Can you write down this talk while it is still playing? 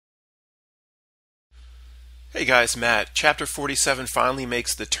Hey guys, Matt. Chapter 47 finally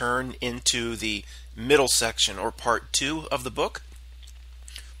makes the turn into the middle section, or part 2 of the book.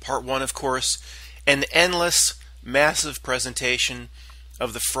 Part 1, of course, an endless, massive presentation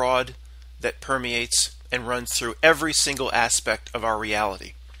of the fraud that permeates and runs through every single aspect of our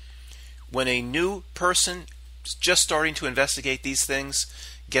reality. When a new person just starting to investigate these things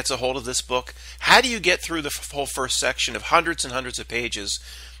gets a hold of this book, how do you get through the whole first section of hundreds and hundreds of pages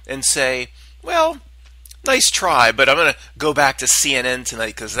and say, well, nice try, but I'm going to go back to CNN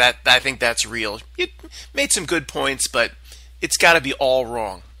tonight because I think that's real. You made some good points, but it's got to be all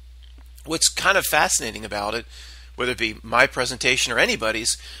wrong. What's kind of fascinating about it, whether it be my presentation or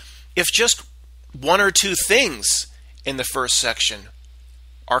anybody's, if just one or two things in the first section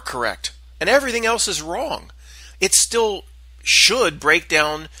are correct and everything else is wrong, it still should break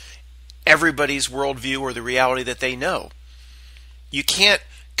down everybody's worldview or the reality that they know. You can't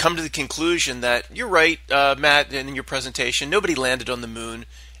come to the conclusion that you're right, Matt, in your presentation, nobody landed on the moon,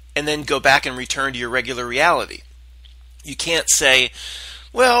 and then go back and return to your regular reality. You can't say,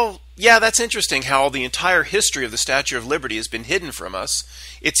 well, yeah, that's interesting how the entire history of the Statue of Liberty has been hidden from us.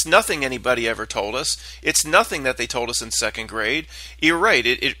 It's nothing anybody ever told us. It's nothing that they told us in second grade. You're right,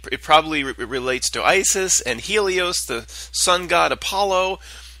 it probably relates to Isis and Helios, the sun god Apollo,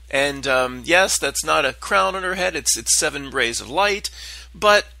 and yes, that's not a crown on her head, it's 7 rays of light.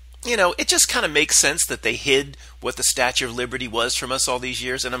 But, you know, it just kind of makes sense that they hid what the Statue of Liberty was from us all these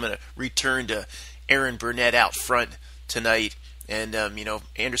years. And I'm going to return to Aaron Burnett out front tonight. And,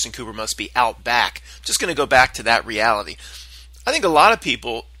 Anderson Cooper must be out back. Just going to go back to that reality. I think a lot of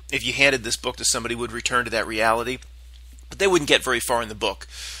people, if you handed this book to somebody, would return to that reality. But they wouldn't get very far in the book.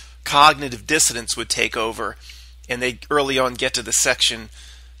 Cognitive dissonance would take over. And they early on get to the section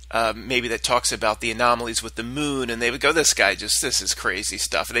maybe that talks about the anomalies with the moon, and they would go, this is crazy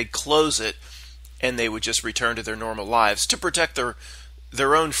stuff. And they'd close it, and they would just return to their normal lives to protect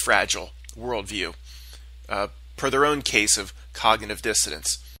their own fragile worldview, per their own case of cognitive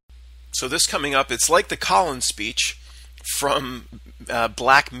dissonance. So this coming up, it's like the Collins speech from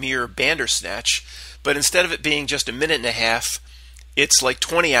Black Mirror Bandersnatch, but instead of it being just a minute and a half, it's like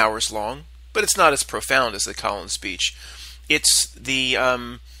 20 hours long, but it's not as profound as the Collins speech. It's the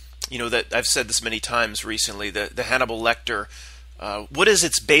that I've said this many times recently, the Hannibal Lecter, what is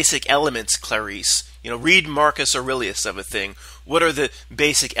its basic elements, Clarice? Read Marcus Aurelius of a thing. What are the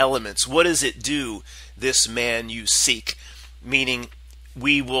basic elements? What does it do, this man you seek? Meaning,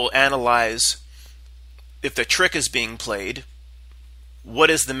 we will analyze if the trick is being played, what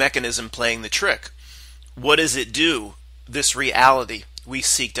is the mechanism playing the trick? What does it do, this reality we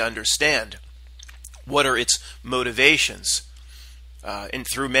seek to understand? What are its motivations? And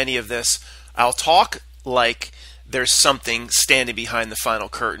through many of this, I'll talk like there's something standing behind the final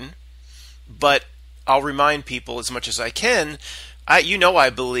curtain, but I'll remind people as much as I can, I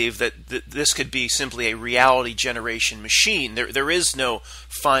believe that this could be simply a reality generation machine. There is no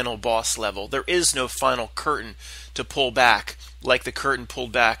final boss level. There is no final curtain to pull back, like the curtain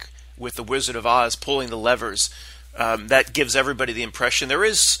pulled back with the Wizard of Oz pulling the levers. That gives everybody the impression there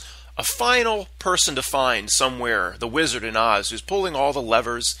is a final person to find somewhere, the Wizard in Oz, who's pulling all the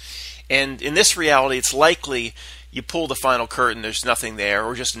levers. And in this reality, it's likely you pull the final curtain, there's nothing there,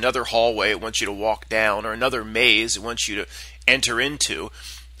 or just another hallway it wants you to walk down, or another maze it wants you to enter into.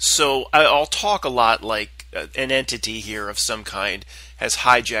 So I'll talk a lot like an entity here of some kind has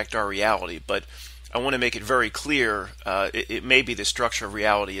hijacked our reality, but I want to make it very clear it may be the structure of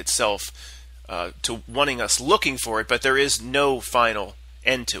reality itself to wanting us looking for it, but there is no final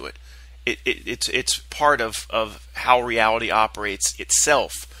end to it. It's part of how reality operates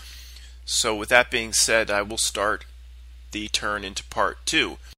itself. So with that being said, I will start the turn into part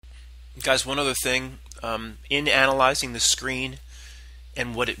 2. Guys, one other thing, in analyzing the screen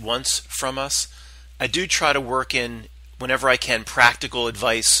and what it wants from us, I do try to work in, whenever I can, practical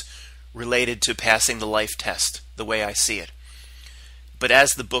advice related to passing the life test, the way I see it. But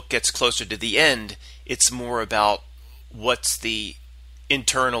as the book gets closer to the end, it's more about what's the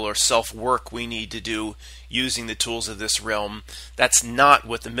internal or self-work we need to do using the tools of this realm. That's not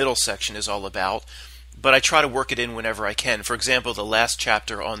what the middle section is all about, but I try to work it in whenever I can. For example, the last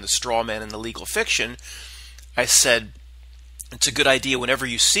chapter on the straw man and the legal fiction, I said it's a good idea whenever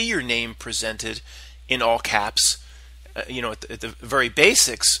you see your name presented in all caps, at the very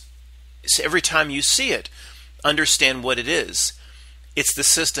basics, every time you see it, understand what it is. It's the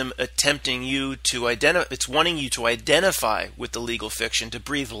system attempting you to it's wanting you to identify with the legal fiction, to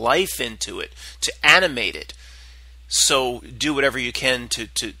breathe life into it, to animate it. So do whatever you can to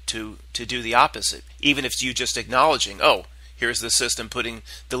do the opposite, even if it's you just acknowledging, oh, here's the system putting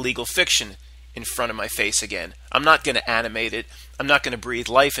the legal fiction in front of my face again. I'm not going to animate it. I'm not going to breathe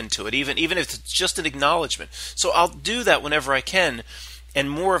life into it, even if it's just an acknowledgement. So I'll do that whenever I can, and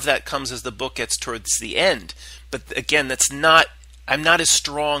more of that comes as the book gets towards the end. But again, I'm not as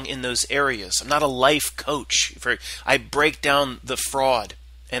strong in those areas. I'm not a life coach. I break down the fraud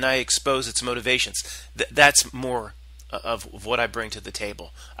and I expose its motivations. That's more of what I bring to the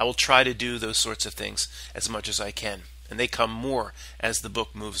table. I will try to do those sorts of things as much as I can, and they come more as the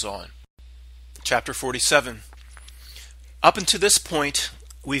book moves on. Chapter 47. Up until this point,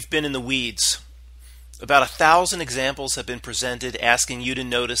 we've been in the weeds. About 1,000 examples have been presented asking you to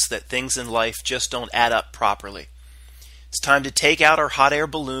notice that things in life just don't add up properly. It's time to take out our hot air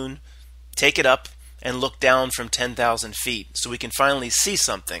balloon, take it up, and look down from 10,000 feet so we can finally see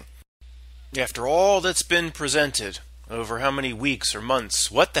something. After all that's been presented over how many weeks or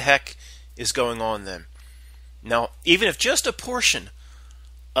months, what the heck is going on then? Now, even if just a portion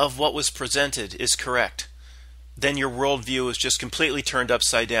of what was presented is correct, then your worldview is just completely turned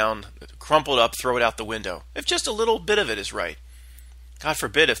upside down, crumpled up, throw it out the window. If just a little bit of it is right. God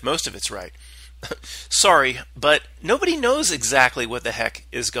forbid if most of it's right. Sorry, but nobody knows exactly what the heck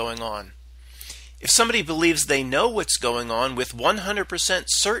is going on. If somebody believes they know what's going on with 100%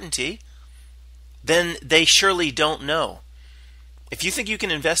 certainty, then they surely don't know. If you think you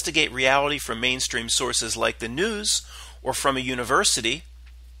can investigate reality from mainstream sources like the news or from a university,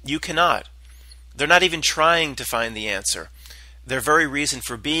 you cannot. They're not even trying to find the answer. Their very reason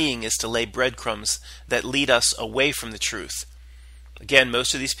for being is to lay breadcrumbs that lead us away from the truth. Again,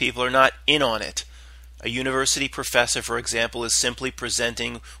 most of these people are not in on it. A university professor, for example, is simply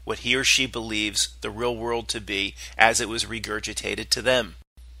presenting what he or she believes the real world to be as it was regurgitated to them.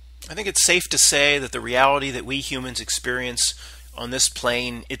 I think it's safe to say that the reality that we humans experience on this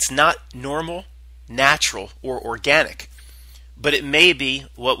plane, it's not normal, natural, or organic, but it may be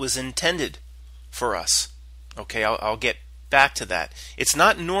what was intended for us. Okay, I'll get back to that. It's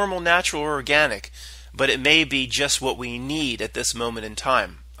not normal, natural, or organic, but it may be just what we need at this moment in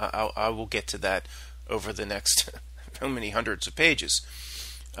time. I will get to that over the next how many hundreds of pages.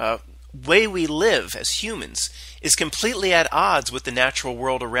 Way we live as humans is completely at odds with the natural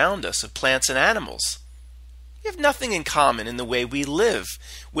world around us of plants and animals. We have nothing in common in the way we live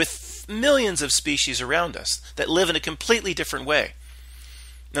with millions of species around us that live in a completely different way.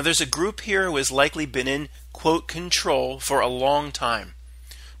 Now there's a group here who has likely been in, quote, control for a long time.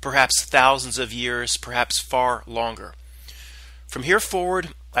 Perhaps thousands of years, perhaps far longer. From here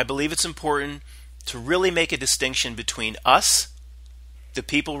forward, I believe it's important to really make a distinction between us, the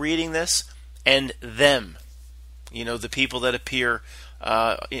people reading this, and them. You know, the people that appear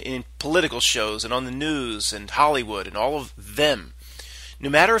in political shows and on the news and Hollywood and all of them. No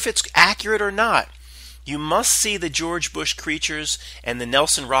matter if it's accurate or not, you must see the George Bush creatures and the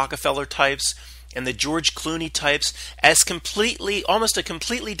Nelson Rockefeller types and the George Clooney types as almost a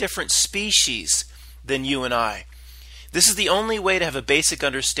completely different species than you and I. This is the only way to have a basic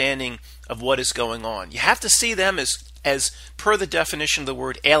understanding of what is going on. You have to see them as per the definition of the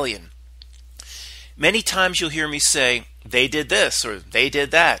word alien. Many times you'll hear me say, they did this or they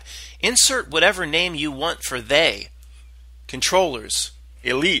did that. Insert whatever name you want for they. Controllers,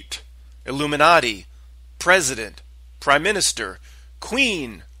 elite, Illuminati, president, prime minister,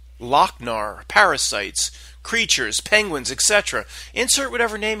 queen, Lochnar, parasites, creatures, penguins, etc. Insert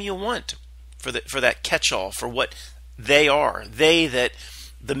whatever name you want for that catch-all, for what they are. They, that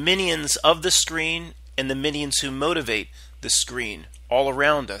the minions of the screen and the minions who motivate the screen all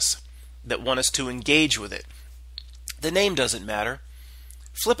around us that want us to engage with it. The name doesn't matter.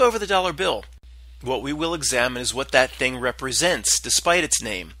 Flip over the dollar bill. What we will examine is what that thing represents, despite its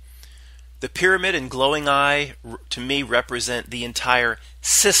name. The pyramid and glowing eye, to me, represent the entire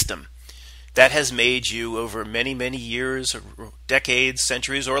system that has made you, over many, many years, or decades,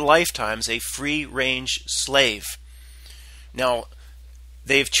 centuries, or lifetimes, a free-range slave. Now,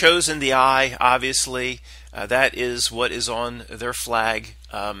 they've chosen the eye, obviously. That is what is on their flag.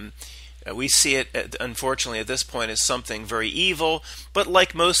 We see it, unfortunately, at this point as something very evil, but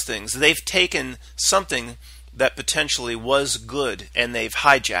like most things, they've taken something that potentially was good and they've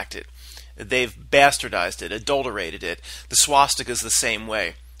hijacked it. They've bastardized it, adulterated it. The swastika is the same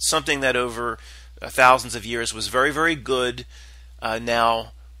way. Something that over thousands of years was very, very good.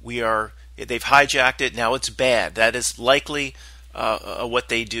 Now they've hijacked it. Now it's bad. That is likely what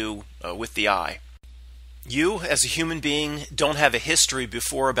they do with the eye. You, as a human being, don't have a history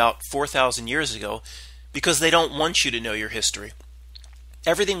before about 4,000 years ago because they don't want you to know your history.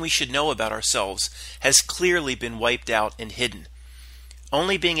 Everything we should know about ourselves has clearly been wiped out and hidden.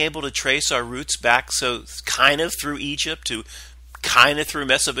 Only being able to trace our roots back, so kind of through Egypt to kind of through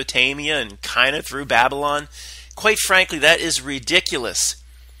Mesopotamia and kind of through Babylon. Quite frankly, that is ridiculous.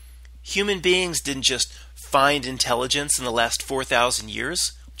 Human beings didn't just find intelligence in the last 4,000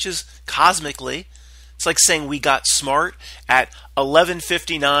 years, which is cosmically. It's like saying we got smart at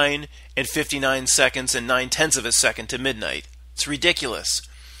 11:59 and 59 seconds and 9/10 of a second to midnight. It's ridiculous.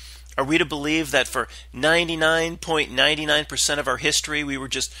 Are we to believe that for 99.99% of our history we were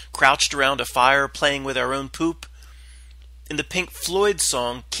just crouched around a fire playing with our own poop? In the Pink Floyd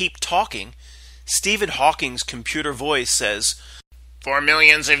song Keep Talking, Stephen Hawking's computer voice says, "For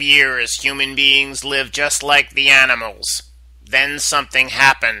millions of years human beings lived just like the animals. Then something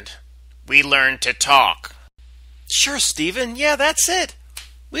happened. We learned to talk." Sure, Stephen, yeah, that's it.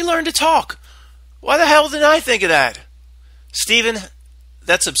 We learned to talk. Why the hell didn't I think of that? Stephen,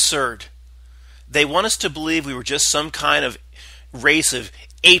 that's absurd. They want us to believe we were just some kind of race of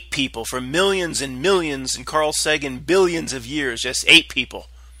ape people for millions and millions, and Carl Sagan, billions of years, just ape people.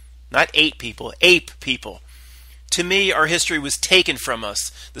 Not 8 people, ape people. To me, our history was taken from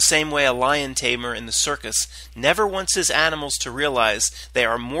us, the same way a lion tamer in the circus never wants his animals to realize they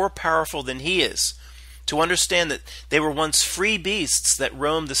are more powerful than he is, to understand that they were once free beasts that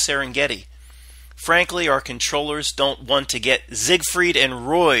roamed the Serengeti. Frankly, our controllers don't want to get Siegfried and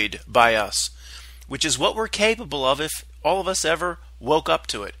Roy'd by us, which is what we're capable of if all of us ever woke up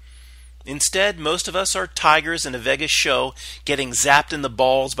to it. Instead, most of us are tigers in a Vegas show getting zapped in the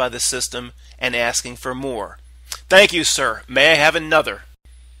balls by the system and asking for more. Thank you, sir. May I have another?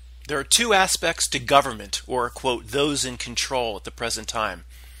 There are 2 aspects to government, or, quote, those in control at the present time.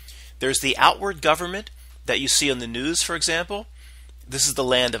 There's the outward government that you see on the news, for example. This is the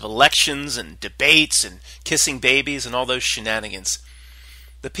land of elections and debates and kissing babies and all those shenanigans.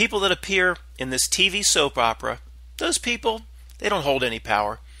 The people that appear in this TV soap opera, those people, they don't hold any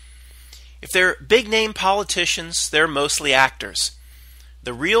power. If they're big-name politicians, they're mostly actors.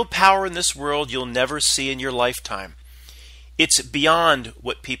 The real power in this world you'll never see in your lifetime. It's beyond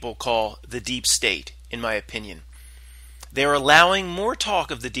what people call the deep state, in my opinion. They're allowing more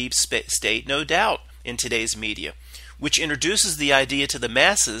talk of the deep state, no doubt, in today's media, which introduces the idea to the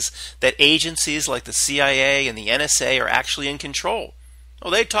masses that agencies like the CIA and the NSA are actually in control. Oh,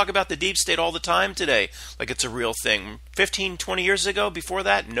 they talk about the deep state all the time today, like it's a real thing. 15, 20 years ago, before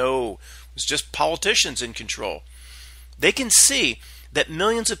that, no. It was just politicians in control. They can see that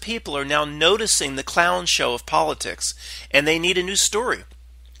millions of people are now noticing the clown show of politics, and they need a new story.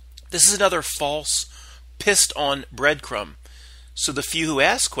 This is another false, pissed-on breadcrumb. So the few who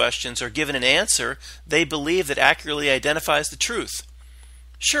ask questions are given an answer they believe that accurately identifies the truth.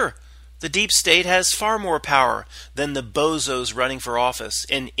 Sure, the deep state has far more power than the bozos running for office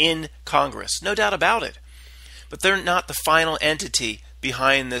and in Congress, no doubt about it. But they're not the final entity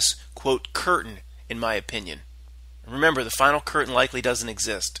behind this, quote, curtain, in my opinion. Remember, the final curtain likely doesn't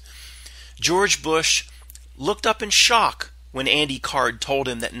exist. George Bush looked up in shock when Andy Card told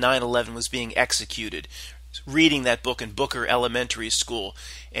him that 9/11 was being executed, reading that book in Booker Elementary School,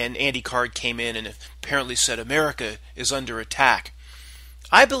 and Andy Card came in and apparently said, "America is under attack."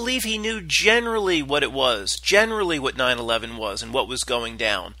 I believe he knew generally what it was, generally what 9/11 was and what was going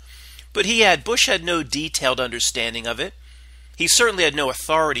down. But Bush had no detailed understanding of it. He certainly had no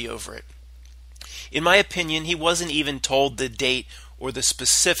authority over it. In my opinion, he wasn't even told the date or the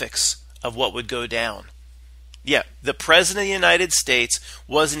specifics of what would go down. Yeah, the President of the United States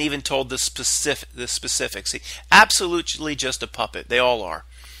wasn't even told the specifics. Absolutely just a puppet. They all are.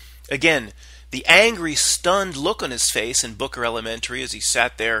 Again, the angry, stunned look on his face in Booker Elementary as he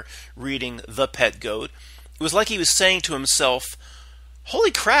sat there reading The Pet Goat, it was like he was saying to himself,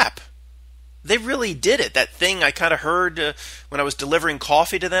 holy crap, they really did it. That thing I kind of heard when I was delivering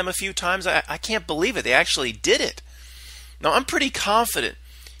coffee to them a few times, I can't believe it. They actually did it. Now, I'm pretty confident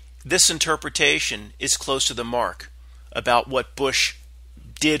this interpretation is close to the mark about what Bush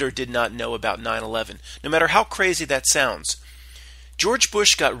did or did not know about 9/11, no matter how crazy that sounds. George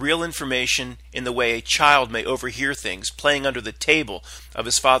Bush got real information in the way a child may overhear things playing under the table of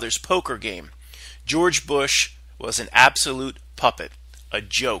his father's poker game. George Bush was an absolute puppet, a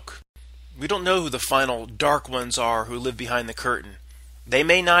joke. We don't know who the final dark ones are who live behind the curtain. They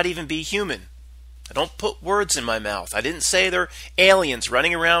may not even be human. I don't put words in my mouth. I didn't say they're aliens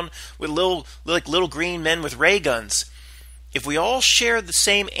running around with little green men with ray guns. If we all shared the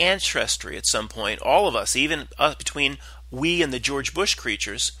same ancestry at some point, all of us, even between we and the George Bush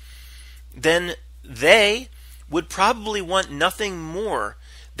creatures, then they would probably want nothing more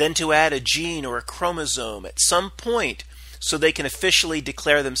than to add a gene or a chromosome at some point so they can officially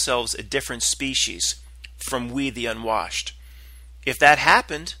declare themselves a different species from we the unwashed. If that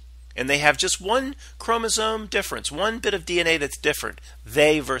happened, and they have just one chromosome difference, one bit of DNA that's different,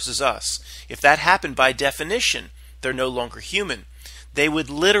 they versus us. If that happened, by definition, they're no longer human. They would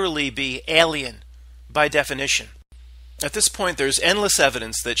literally be alien by definition. At this point, there's endless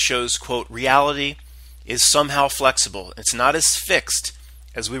evidence that shows, quote, reality is somehow flexible. It's not as fixed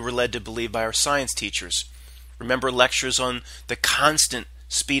as we were led to believe by our science teachers. Remember lectures on the constant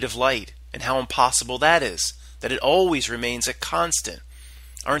speed of light and how impossible that is, that it always remains a constant.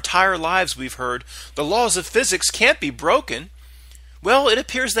 Our entire lives we've heard, the laws of physics can't be broken. Well, it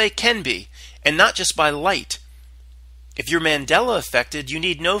appears they can be, and not just by light. If you're Mandela affected, you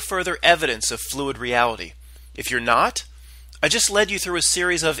need no further evidence of fluid reality. If you're not, I just led you through a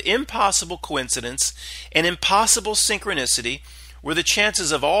series of impossible coincidence and impossible synchronicity where the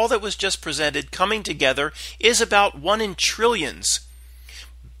chances of all that was just presented coming together is about 1 in trillions.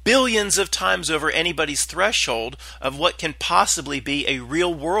 Billions of times over anybody's threshold of what can possibly be a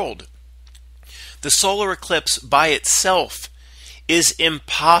real world. The solar eclipse by itself is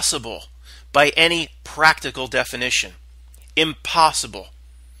impossible by any practical definition. Impossible.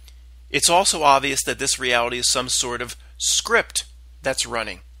 It's also obvious that this reality is some sort of script that's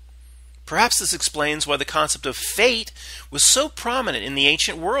running. Perhaps this explains why the concept of fate was so prominent in the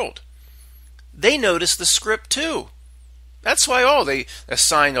ancient world. They noticed the script too. That's why they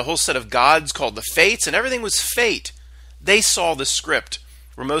assigned a whole set of gods called the Fates, and everything was fate. They saw the script,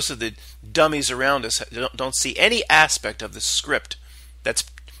 where most of the dummies around us don't see any aspect of the script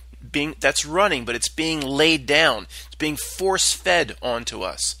that's running, but it's being laid down. It's being force-fed onto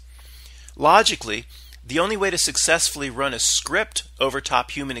us. Logically, the only way to successfully run a script over top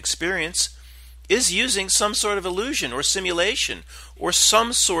human experience is using some sort of illusion or simulation or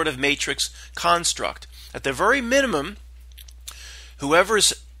some sort of matrix construct. At the very minimum,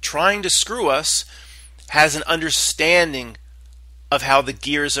 whoever's trying to screw us has an understanding of how the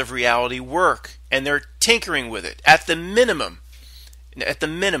gears of reality work, and they're tinkering with it at the minimum. At the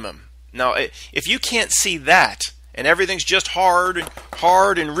minimum. Now, if you can't see that, and everything's just hard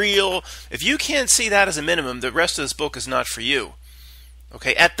and real, if you can't see that as a minimum, the rest of this book is not for you.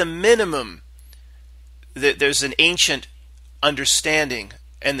 Okay, at the minimum, there's an ancient understanding,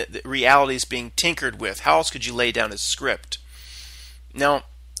 and the reality is being tinkered with. How else could you lay down a script? Now,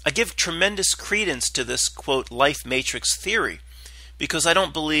 I give tremendous credence to this, quote, life matrix theory, because I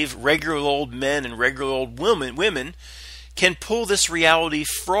don't believe regular old men and regular old women can pull this reality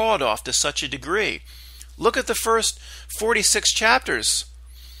fraud off to such a degree. Look at the first 46 chapters.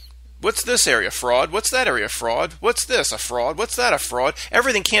 What's this area? Fraud. What's that area? Fraud. What's this? A fraud. What's that? A fraud.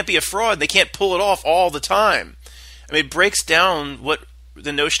 Everything can't be a fraud. They can't pull it off all the time. I mean, it breaks down what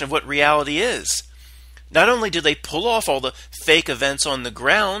the notion of what reality is. Not only do they pull off all the fake events on the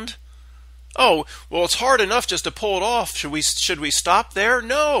ground, oh, well, it's hard enough just to pull it off. Should we stop there?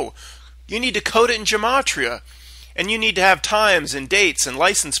 No. You need to code it in gematria. And you need to have times and dates and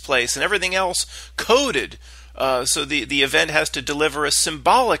license plates and everything else coded. So the event has to deliver a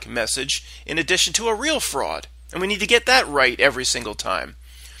symbolic message in addition to a real fraud. And we need to get that right every single time.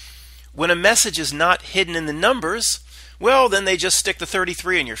 When a message is not hidden in the numbers, well, then they just stick the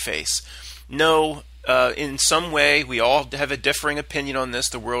 33 in your face. No, in some way, we all have a differing opinion on this.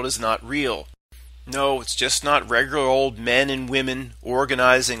 The world is not real. No, it's just not regular old men and women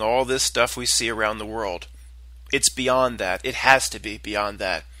organizing all this stuff we see around the world. It's beyond that. It has to be beyond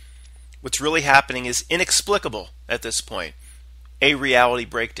that. What's really happening is inexplicable at this point. A reality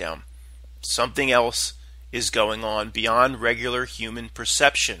breakdown. Something else is going on beyond regular human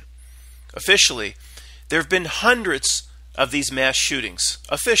perception. Officially, there have been hundreds of these mass shootings,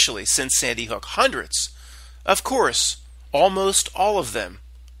 officially, since Sandy Hook. Hundreds. Of course, almost all of them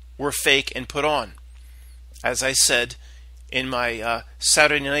were fake and put on. As I said in my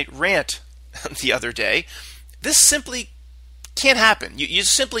Saturday night rant the other day, this simply can't happen. You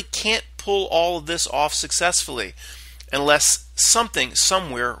simply can't pull all of this off successfully unless something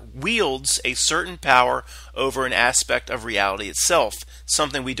somewhere wields a certain power over an aspect of reality itself,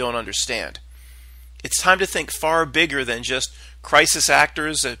 something we don't understand. It's time to think far bigger than just crisis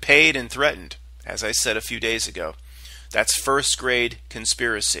actors paid and threatened, as I said a few days ago. That's first grade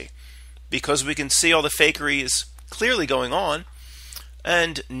conspiracy. Because we can see all the fakery is clearly going on,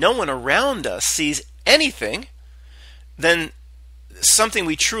 and no one around us sees anything, then something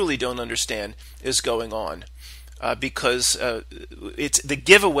we truly don't understand is going on. Because it's the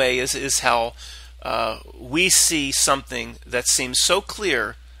giveaway is how we see something that seems so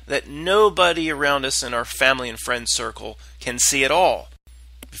clear that nobody around us in our family and friend circle can see at all.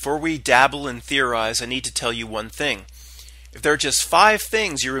 Before we dabble and theorize, I need to tell you one thing. If there are just 5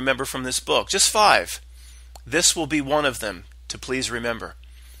 things you remember from this book, just 5, this will be one of them to please remember.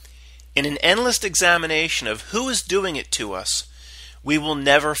 In an endless examination of who is doing it to us, we will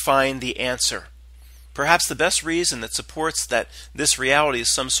never find the answer. Perhaps the best reason that supports that this reality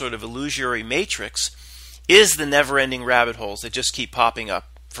is some sort of illusory matrix is the never-ending rabbit holes that just keep popping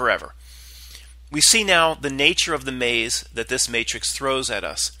up forever. We see now the nature of the maze that this matrix throws at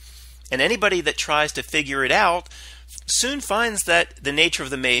us. And anybody that tries to figure it out soon finds that the nature of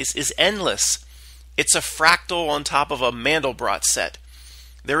the maze is endless. It's a fractal on top of a Mandelbrot set.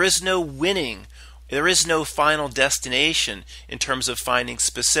 There is no winning. There is no final destination in terms of finding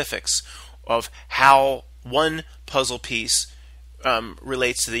specifics of how one puzzle piece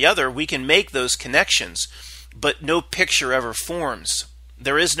relates to the other. We can make those connections, but no picture ever forms.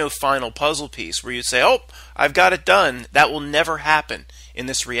 There is no final puzzle piece where you say, oh, I've got it done. That will never happen in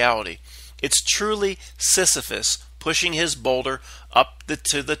this reality. It's truly Sisyphus pushing his boulder up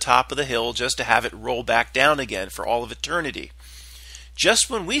to the top of the hill just to have it roll back down again for all of eternity. Just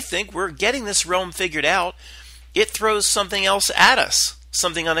when we think we're getting this realm figured out, it throws something else at us,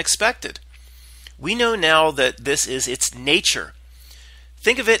 something unexpected. We know now that this is its nature.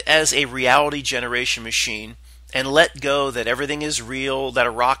 Think of it as a reality generation machine and let go that everything is real, that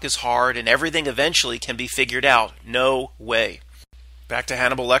a rock is hard, and everything eventually can be figured out. No way. Back to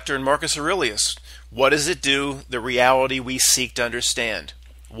Hannibal Lecter and Marcus Aurelius. What does it do, the reality we seek to understand?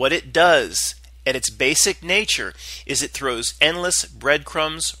 What it does at its basic nature is it throws endless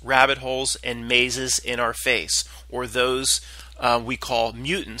breadcrumbs, rabbit holes, and mazes in our face, or those we call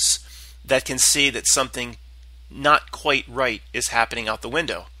mutants that can see that something not quite right is happening out the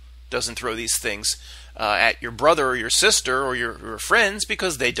window. Doesn't throw these things at your brother or your sister or your friends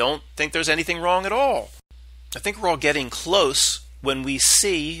because they don't think there's anything wrong at all. I think we're all getting close when we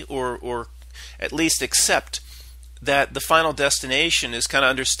see or at least accept that the final destination is kind of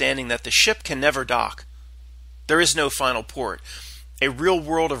understanding that the ship can never dock. There is no final port. A real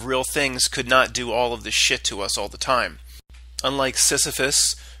world of real things could not do all of this shit to us all the time. Unlike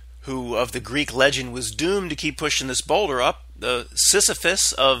Sisyphus, who of the Greek legend was doomed to keep pushing this boulder up, the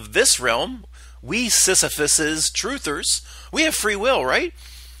Sisyphus of this realm, we Sisyphuses, truthers, we have free will, right?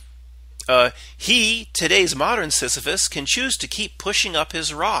 Today's modern Sisyphus, can choose to keep pushing up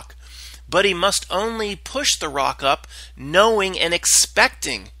his rock, but he must only push the rock up knowing and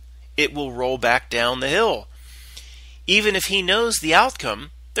expecting it will roll back down the hill. Even if he knows the outcome,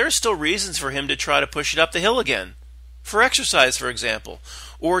 there are still reasons for him to try to push it up the hill again. For exercise, for example,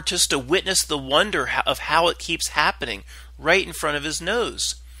 or just to witness the wonder of how it keeps happening right in front of his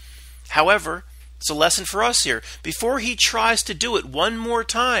nose. However, it's a lesson for us here. Before he tries to do it one more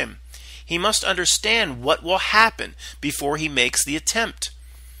time, he must understand what will happen before he makes the attempt.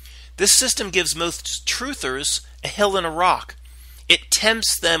 This system gives most truthers a hill and a rock. It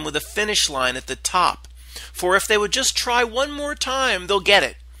tempts them with a finish line at the top. For if they would just try one more time, they'll get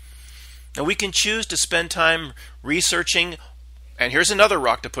it. Now we can choose to spend time researching, and here's another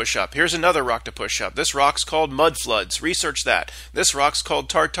rock to push up. Here's another rock to push up. This rock's called mud floods. Research that. This rock's called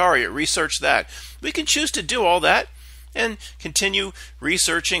Tartaria. Research that. We can choose to do all that and continue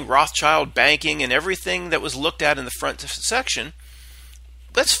researching Rothschild banking and everything that was looked at in the front section.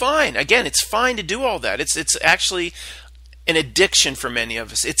 That's fine. Again, it's fine to do all that. It's actually an addiction for many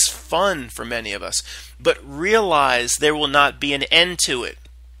of us. It's fun for many of us. But realize there will not be an end to it.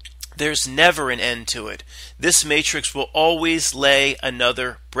 There's never an end to it. This matrix will always lay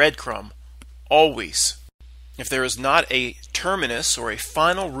another breadcrumb. Always. If there is not a terminus or a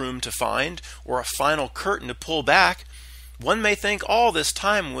final room to find or a final curtain to pull back, one may think all this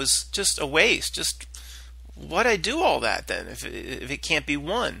time was just a waste. Just why'd I do all that then if it can't be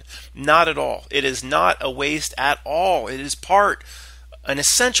won? Not at all. It is not a waste at all. It is an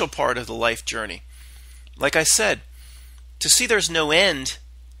essential part of the life journey. Like I said, to see there's no end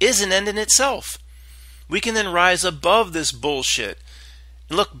is an end in itself. We can then rise above this bullshit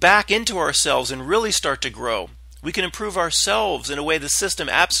and look back into ourselves and really start to grow. We can improve ourselves in a way the system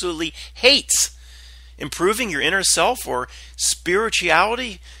absolutely hates. Improving your inner self or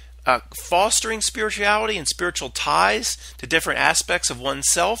spirituality, fostering spirituality and spiritual ties to different aspects of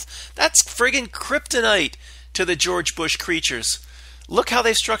oneself, that's friggin' kryptonite to the George Bush creatures. Look how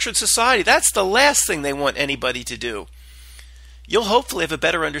they've structured society. That's the last thing they want anybody to do. You'll hopefully have a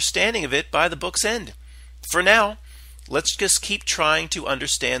better understanding of it by the book's end. For now, let's just keep trying to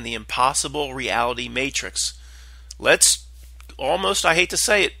understand the impossible reality matrix. Let's almost, I hate to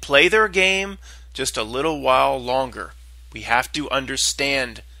say it, play their game just a little while longer. We have to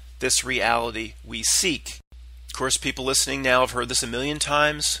understand this reality we seek. Of course, people listening now have heard this a million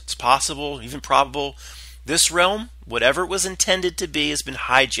times. It's possible, even probable. This realm, whatever it was intended to be, has been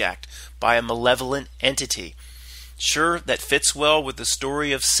hijacked by a malevolent entity. Sure, that fits well with the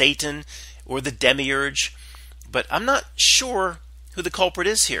story of Satan or the demiurge, but I'm not sure who the culprit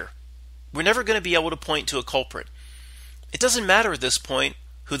is here. We're never going to be able to point to a culprit. It doesn't matter at this point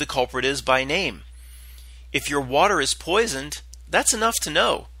who the culprit is by name. If your water is poisoned, that's enough to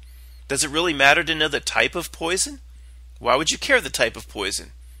know. Does it really matter to know the type of poison? Why would you care the type of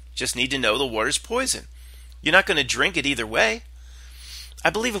poison? You just need to know the water's poison. You're not going to drink it either way. I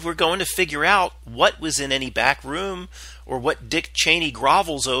believe if we're going to figure out what was in any back room, or what Dick Cheney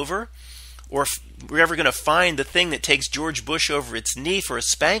grovels over, or if we're ever going to find the thing that takes George Bush over its knee for a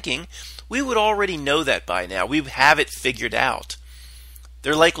spanking, we would already know that by now. We have it figured out.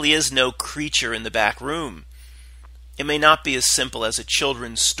 There likely is no creature in the back room. It may not be as simple as a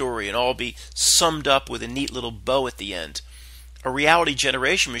children's story and all be summed up with a neat little bow at the end. A reality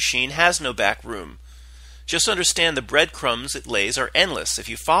generation machine has no back room. Just understand the breadcrumbs it lays are endless. If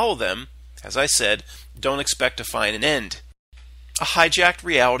you follow them, as I said, don't expect to find an end. A hijacked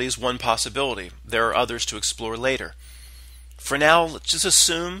reality is one possibility. There are others to explore later. For now, let's just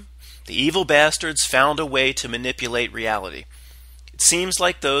assume the evil bastards found a way to manipulate reality. It seems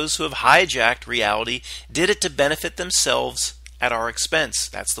like those who have hijacked reality did it to benefit themselves at our expense.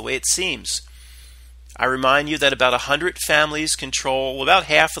 That's the way it seems. I remind you that about 100 families control about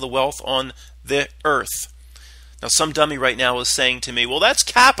half of the wealth on the earth. Now, some dummy right now is saying to me, well, that's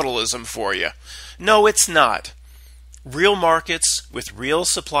capitalism for you. No, it's not. Real markets with real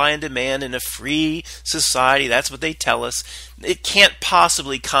supply and demand in a free society, that's what they tell us. It can't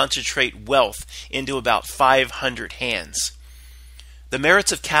possibly concentrate wealth into about 500 hands. The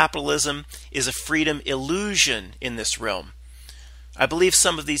merits of capitalism is a freedom illusion in this realm. I believe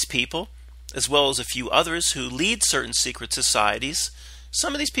some of these people, as well as a few others who lead certain secret societies,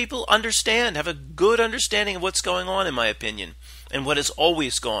 some of these people have a good understanding of what's going on, in my opinion, and what has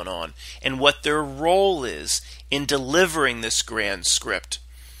always gone on, and what their role is in delivering this grand script.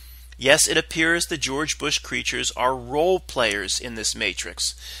 Yes, it appears the George Bush creatures are role players in this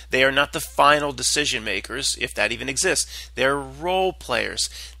matrix. They are not the final decision makers, if that even exists. They're role players.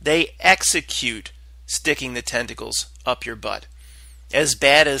 They execute sticking the tentacles up your butt. As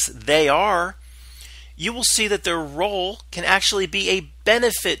bad as they are, you will see that their role can actually be a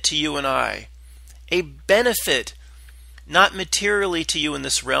benefit to you and I. A benefit, not materially to you in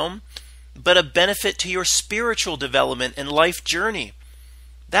this realm, but a benefit to your spiritual development and life journey.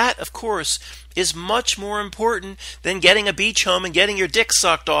 That, of course, is much more important than getting a beach home and getting your dick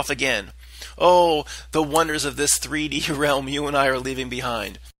sucked off again. Oh, the wonders of this 3D realm you and I are leaving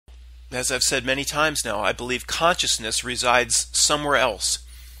behind. As I've said many times now, I believe consciousness resides somewhere else,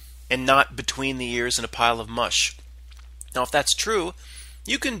 and not between the ears in a pile of mush. Now, if that's true,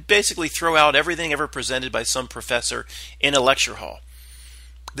 you can basically throw out everything ever presented by some professor in a lecture hall.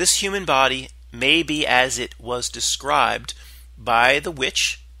 This human body may be as it was described by the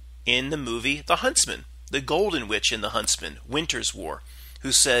witch in the movie The Huntsman, the Golden Witch in The Huntsman, Winter's War,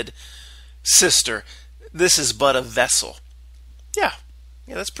 who said, "Sister, this is but a vessel." Yeah,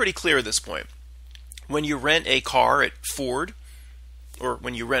 that's pretty clear at this point. When you rent a car at Ford, or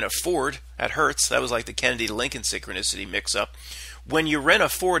when you rent a Ford at Hertz, that was like the Kennedy to Lincoln synchronicity mix-up. When you rent a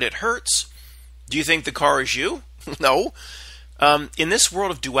Ford at Hertz, do you think the car is you? No. In this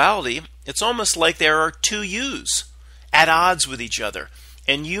world of duality, it's almost like there are two yous at odds with each other,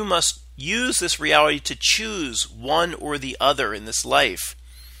 and you must use this reality to choose one or the other in this life.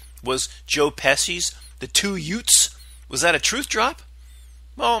 Was Joe Pesci's The Two Utes, was that a truth drop?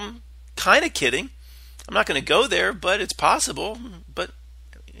 Well, I'm kind of kidding. I'm not going to go there, but it's possible. But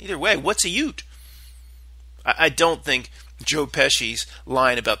either way, what's a Ute? I don't think Joe Pesci's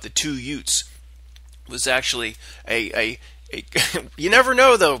line about the two Utes was actually a you never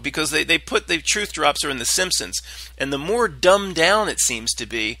know, though, because they put the truth drops are in The Simpsons, and the more dumbed down it seems to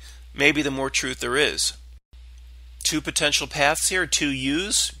be, maybe the more truth there is. Two potential paths here, two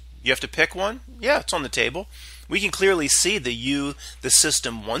U's. You have to pick one? Yeah, it's on the table. We can clearly see the you the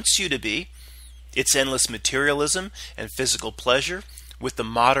system wants you to be. It's endless materialism and physical pleasure, with the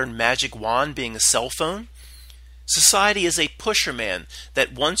modern magic wand being a cell phone. Society is a pusherman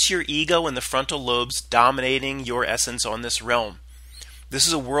that wants your ego and the frontal lobes dominating your essence on this realm. This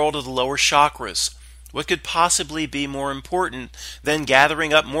is a world of the lower chakras. What could possibly be more important than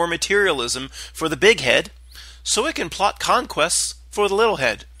gathering up more materialism for the big head so it can plot conquests for the little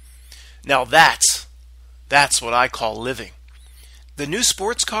head? Now that's what I call living. The new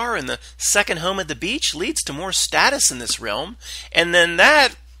sports car and the second home at the beach leads to more status in this realm, and then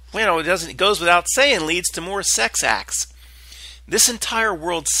that, it goes without saying, leads to more sex acts. This entire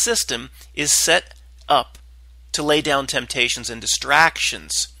world system is set up to lay down temptations and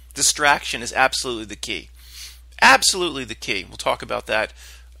distractions. Distraction is absolutely the key. Absolutely the key. We'll talk about that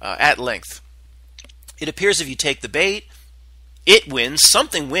at length. It appears if you take the bait, it wins,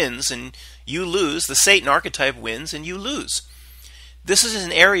 something wins, and you lose. The Satan archetype wins, and you lose. This is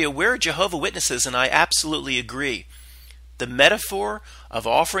an area where Jehovah's Witnesses and I absolutely agree. The metaphor of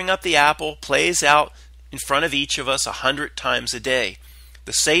offering up the apple plays out in front of each of us 100 times a day.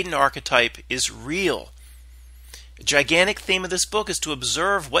 The Satan archetype is real. A gigantic theme of this book is to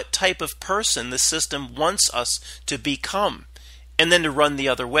observe what type of person the system wants us to become, and then to run the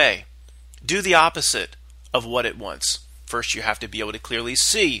other way. Do the opposite of what it wants. First, you have to be able to clearly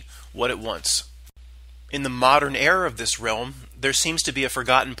see what it wants. In the modern era of this realm, there seems to be a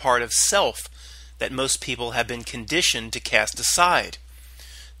forgotten part of self that most people have been conditioned to cast aside.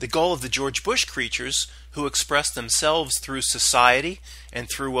 The goal of the George Bush creatures, who express themselves through society and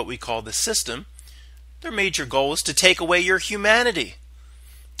through what we call the system, their major goal is to take away your humanity,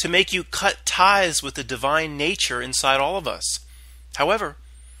 to make you cut ties with the divine nature inside all of us. However,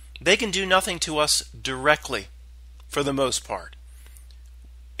 they can do nothing to us directly, for the most part.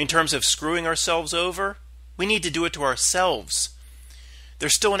 In terms of screwing ourselves over, we need to do it to ourselves.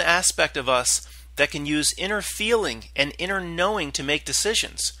 There's still an aspect of us that can use inner feeling and inner knowing to make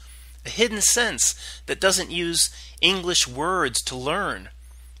decisions, a hidden sense that doesn't use English words to learn.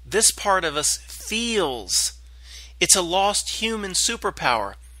 This part of us feels. It's a lost human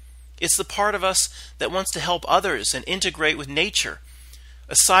superpower. It's the part of us that wants to help others and integrate with nature,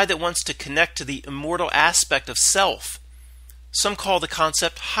 a side that wants to connect to the immortal aspect of self. Some call the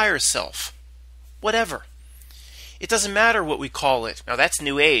concept higher self. Whatever. It doesn't matter what we call it. Now that's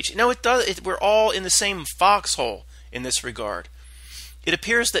New Age. No, it does. We're all in the same foxhole in this regard. It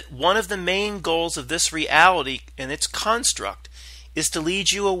appears that one of the main goals of this reality and its construct is to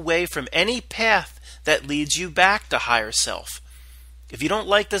lead you away from any path that leads you back to higher self. If you don't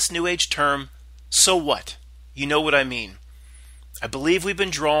like this New Age term, so what? You know what I mean. I believe we've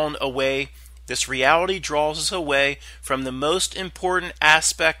been drawn away. This reality draws us away from the most important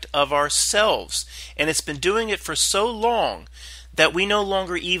aspect of ourselves, and it's been doing it for so long that we no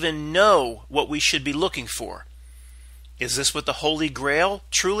longer even know what we should be looking for. Is this what the Holy Grail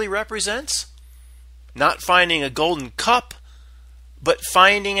truly represents? Not finding a golden cup, but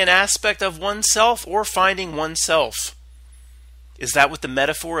finding an aspect of oneself or finding oneself. Is that what the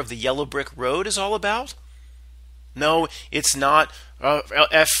metaphor of the yellow brick road is all about? No, it's not.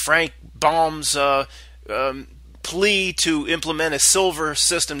 F. Frank Baum's plea to implement a silver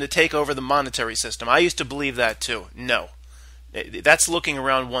system to take over the monetary system. I used to believe that too. No. That's looking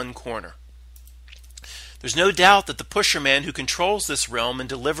around one corner. There's no doubt that the pusherman who controls this realm and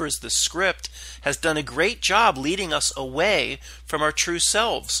delivers the script has done a great job leading us away from our true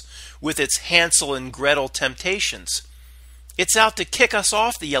selves with its Hansel and Gretel temptations. It's out to kick us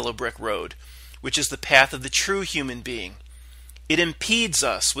off the yellow brick road, which is the path of the true human being. It impedes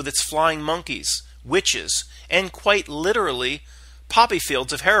us with its flying monkeys, witches, and quite literally poppy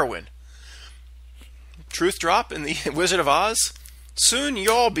fields of heroin. Truth drop in the Wizard of Oz? Soon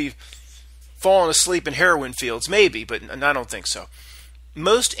you'll all be falling asleep in heroin fields, maybe, but I don't think so.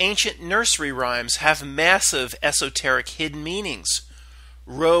 Most ancient nursery rhymes have massive esoteric hidden meanings.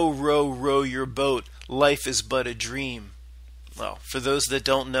 Row, row, row your boat, life is but a dream. Well, for those that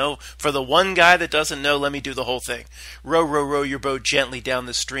don't know, for the one guy that doesn't know, let me do the whole thing. Row, row, row your boat gently down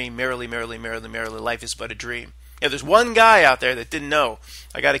the stream, merrily, merrily, merrily, merrily, life is but a dream. If there's one guy out there that didn't know,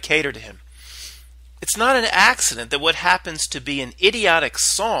 I got to cater to him. It's not an accident that what happens to be an idiotic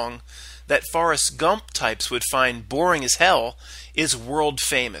song that Forrest Gump types would find boring as hell is world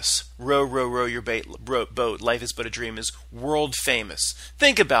famous. Row, row, row your boat, life is but a dream is world famous.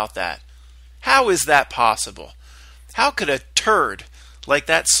 Think about that. How is that possible? How could a turd like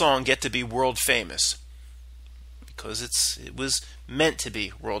that song get to be world famous? Because it was meant to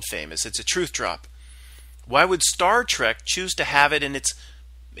be world famous. It's a truth drop. Why would Star Trek choose to have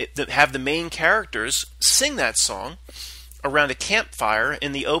have the main characters sing that song around a campfire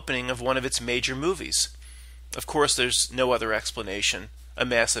in the opening of one of its major movies? Of course, there's no other explanation. A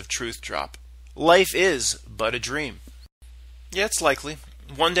massive truth drop. Life is but a dream. Yeah, it's likely.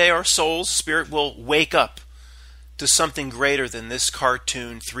 One day our soul's spirit will wake up to something greater than this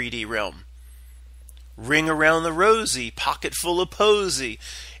cartoon 3D realm. Ring around the rosy, pocket full of posy.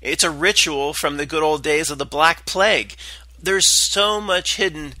 It's a ritual from the good old days of the Black Plague. There's so much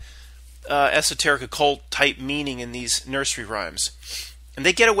hidden esoteric occult type meaning in these nursery rhymes. And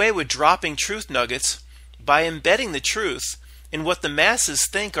they get away with dropping truth nuggets by embedding the truth in what the masses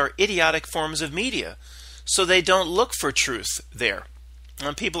think are idiotic forms of media, so they don't look for truth there.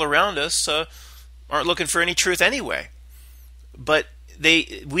 And people around us aren't looking for any truth anyway. But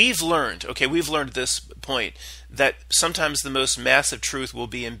we've learned at this point that sometimes the most massive truth will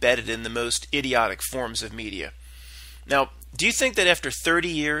be embedded in the most idiotic forms of media. Now, do you think that after 30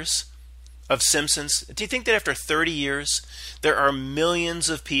 years of Simpsons, do you think that after 30 years there are millions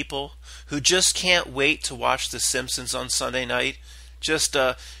of people who just can't wait to watch The Simpsons on Sunday night? Just,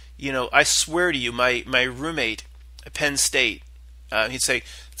 I swear to you, my roommate at Penn State, he'd say,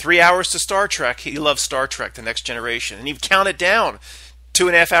 3 hours to Star Trek. He loves Star Trek, The Next Generation. And he'd count it down,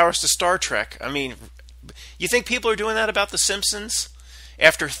 2.5 hours to Star Trek. I mean, you think people are doing that about The Simpsons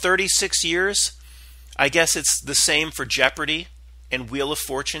after 36 years? I guess it's the same for Jeopardy and Wheel of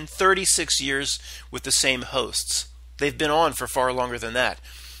Fortune. 36 years with the same hosts. They've been on for far longer than that.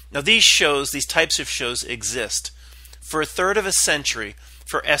 Now, these types of shows exist for a third of a century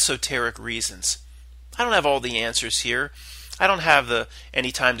for esoteric reasons. I don't have all the answers here. I don't have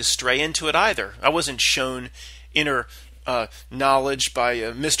any time to stray into it either. I wasn't shown inner knowledge by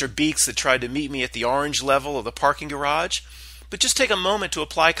Mr. Beeks that tried to meet me at the orange level of the parking garage. But just take a moment to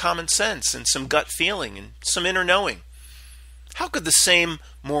apply common sense and some gut feeling and some inner knowing. How could the same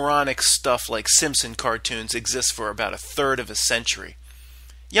moronic stuff like Simpson cartoons exist for about a third of a century?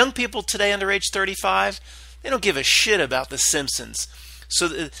 Young people today under age 35, they don't give a shit about The Simpsons.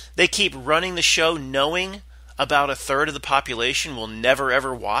 So they keep running the show knowing about a third of the population will never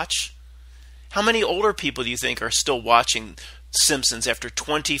ever watch? How many older people do you think are still watching Simpsons after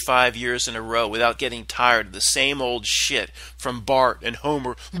 25 years in a row without getting tired of the same old shit from Bart and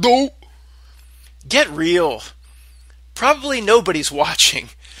Homer? No! Get real. Probably nobody's watching.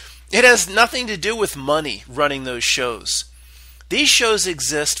 It has nothing to do with money running those shows. These shows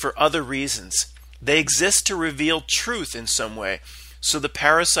exist for other reasons. They exist to reveal truth in some way, so the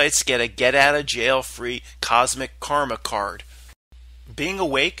parasites get a get-out-of-jail-free cosmic karma card. Being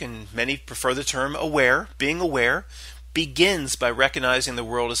awake, and many prefer the term aware, being aware begins by recognizing the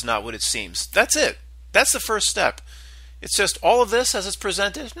world is not what it seems. That's it. That's the first step. It's just all of this as it's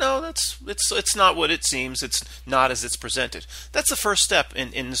presented. No, it's not what it seems. It's not as it's presented. That's the first step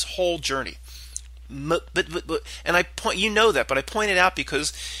in this whole journey. But and I point, you know that, but I point it out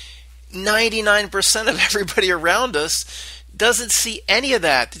because 99% of everybody around us doesn't see any of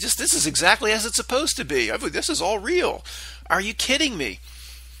that. Just, this is exactly as it's supposed to be. This is all real. Are you kidding me?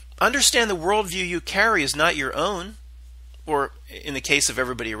 Understand the worldview you carry is not your own. Or in the case of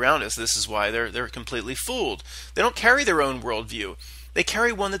everybody around us, this is why they're completely fooled. They don't carry their own worldview. They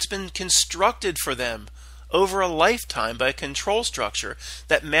carry one that's been constructed for them over a lifetime by a control structure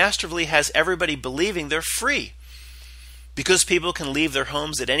that masterfully has everybody believing they're free. Because people can leave their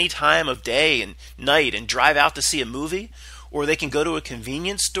homes at any time of day and night and drive out to see a movie, or they can go to a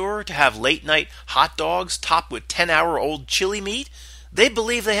convenience store to have late-night hot dogs topped with 10-hour-old chili meat, they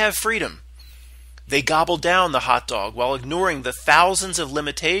believe they have freedom. They gobble down the hot dog while ignoring the thousands of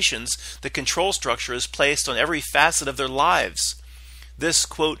limitations the control structure has placed on every facet of their lives. This,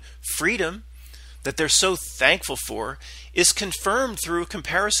 quote, freedom that they're so thankful for is confirmed through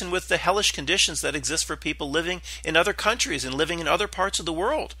comparison with the hellish conditions that exist for people living in other countries and living in other parts of the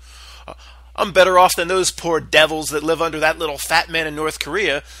world. I'm better off than those poor devils that live under that little fat man in North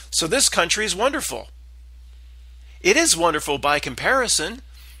Korea, so this country is wonderful. It is wonderful by comparison.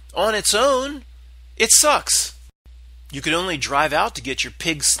 On its own, it sucks. You could only drive out to get your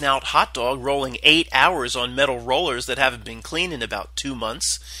pig snout hot dog rolling 8 hours on metal rollers that haven't been cleaned in about 2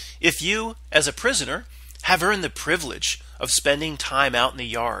 months if you, as a prisoner, have earned the privilege of spending time out in the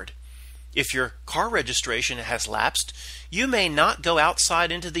yard. If your car registration has lapsed, you may not go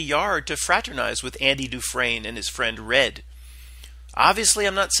outside into the yard to fraternize with Andy Dufresne and his friend Red. Obviously,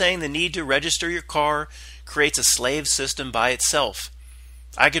 I'm not saying the need to register your car creates a slave system by itself.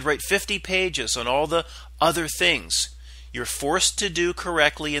 I could write 50 pages on all the other things you're forced to do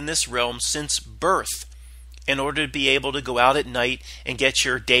correctly in this realm since birth in order to be able to go out at night and get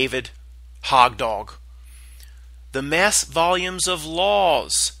your David hog dog. The mass volumes of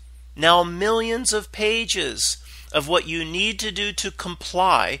laws, now millions of pages of what you need to do to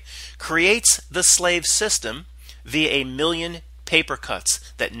comply, creates the slave system via a million paper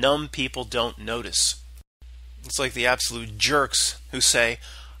cuts that numb people don't notice. It's like the absolute jerks who say,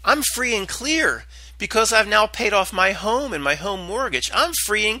 I'm free and clear because I've now paid off my home and my home mortgage. I'm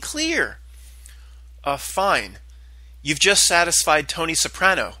free and clear. Fine. You've just satisfied Tony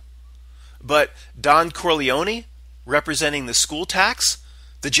Soprano. But Don Corleone, representing the school tax,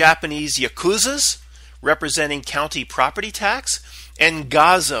 the Japanese Yakuzas, representing county property tax, and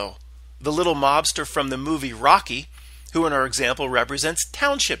Gazzo, the little mobster from the movie Rocky, who in our example represents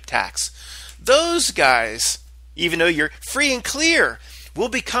township tax. Those guys, even though you're free and clear, will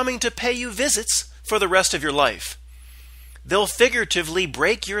be coming to pay you visits for the rest of your life. They'll figuratively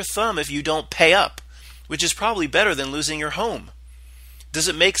break your thumb if you don't pay up, which is probably better than losing your home. Does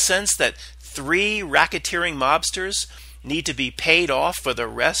it make sense that 3 racketeering mobsters need to be paid off for the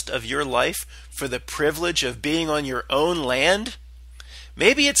rest of your life for the privilege of being on your own land?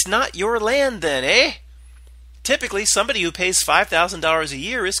 Maybe it's not your land then, eh? Typically, somebody who pays $5,000 a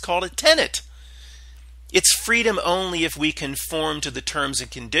year is called a tenant. It's freedom only if we conform to the terms and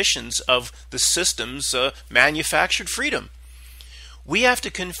conditions of the system's manufactured freedom. We have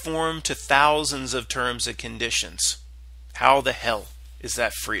to conform to thousands of terms and conditions. How the hell is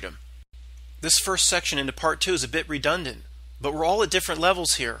that freedom? This first section into part 2 is a bit redundant, but we're all at different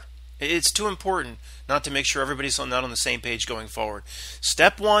levels here. It's too important not to make sure everybody's not on the same page going forward.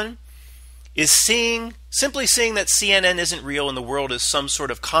 Step 1 is simply seeing that CNN isn't real and the world is some sort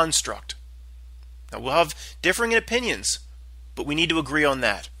of construct. Now, we'll have differing opinions, but we need to agree on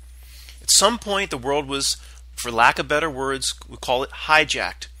that. At some point, the world was, for lack of better words, we call it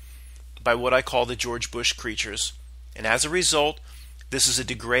hijacked by what I call the George Bush creatures. And as a result, this is a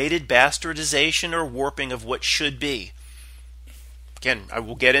degraded bastardization or warping of what should be. Again, I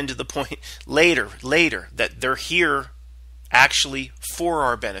will get into the point later that they're here actually for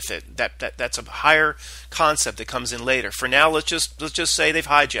our benefit. That's a higher concept that comes in later. For now, let's just say they've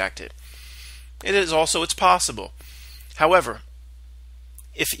hijacked it. It's possible. However,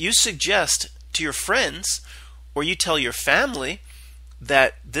 if you suggest to your friends or you tell your family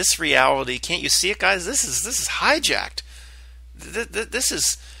that this reality, can't you see it, guys? This is hijacked.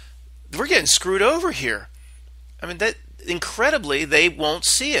 We're getting screwed over here. I mean, that incredibly, they won't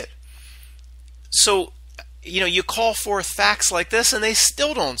see it. So, you call forth facts like this and they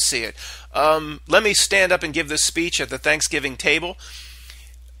still don't see it. Let me stand up and give this speech at the Thanksgiving table.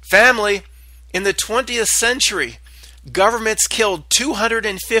 Family, in the 20th century, governments killed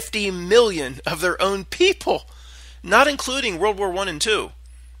 250 million of their own people, not including World War I and II.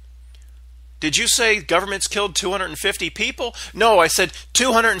 Did you say governments killed 250 people? No, I said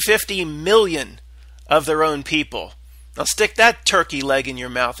 250 million of their own people. Now stick that turkey leg in your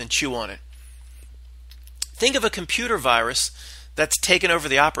mouth and chew on it. Think of a computer virus that's taken over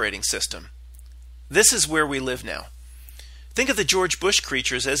the operating system. This is where we live now. Think of the George Bush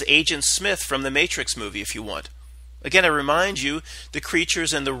creatures as Agent Smith from the Matrix movie if you want. Again, I remind you, the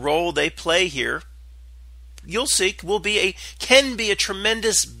creatures and the role they play here, you'll see, can be a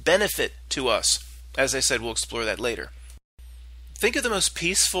tremendous benefit to us. As I said, we'll explore that later. Think of the most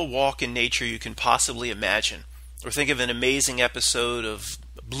peaceful walk in nature you can possibly imagine. Or think of an amazing episode of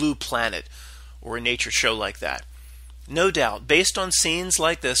Blue Planet or a nature show like that. No doubt, based on scenes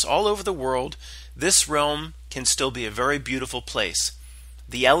like this all over the world, this realm can still be a very beautiful place.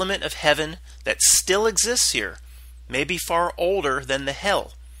 The element of heaven that still exists here may be far older than the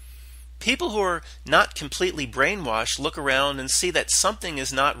hell. People who are not completely brainwashed look around and see that something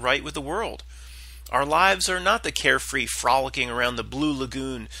is not right with the world. Our lives are not the carefree frolicking around the blue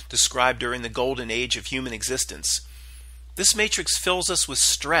lagoon described during the golden age of human existence. This matrix fills us with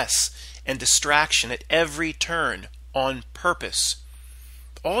stress and distraction at every turn on purpose.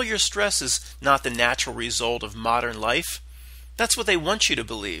 All your stress is not the natural result of modern life. That's what they want you to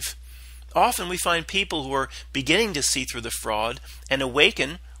believe. Often we find people who are beginning to see through the fraud and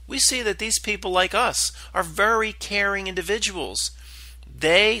awaken. We see that these people like us are very caring individuals.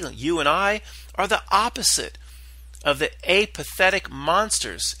 They, you and I, are the opposite of the apathetic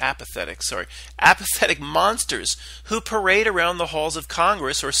monsters who parade around the halls of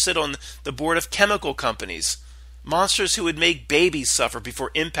Congress or sit on the board of chemical companies. Monsters who would make babies suffer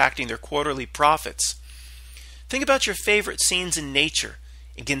before impacting their quarterly profits. Think about your favorite scenes in nature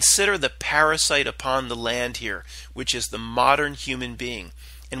and consider the parasite upon the land here, which is the modern human being,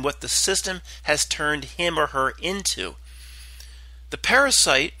 and what the system has turned him or her into. The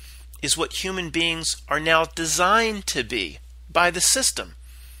parasite is what human beings are now designed to be by the system.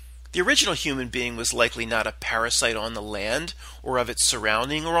 The original human being was likely not a parasite on the land or of its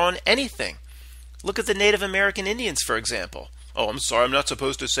surrounding or on anything. Look at the Native American Indians, for example. Oh, I'm sorry, I'm not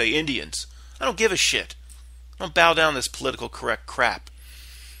supposed to say Indians. I don't give a shit. I don't bow down to this political correct crap.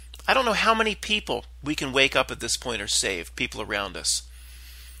 I don't know how many people we can wake up at this point or save, people around us.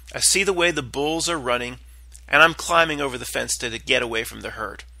 I see the way the bulls are running, and I'm climbing over the fence to get away from the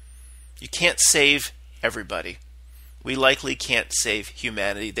herd. You can't save everybody. We likely can't save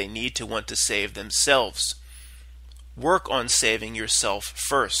humanity. They need to want to save themselves. Work on saving yourself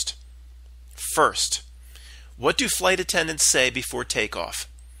first. First. What do flight attendants say before takeoff?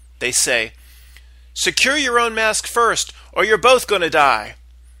 They say, "Secure your own mask first, or you're both going to die."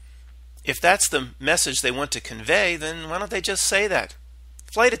 If that's the message they want to convey, then why don't they just say that?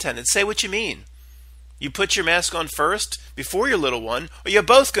 Flight attendants, say what you mean. You put your mask on first before your little one, or you're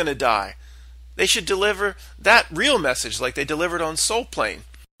both going to die. They should deliver that real message like they delivered on Soul Plane.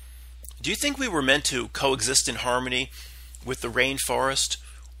 Do you think we were meant to coexist in harmony with the rainforest?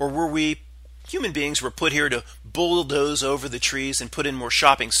 Or were we, human beings, were put here to bulldoze over the trees and put in more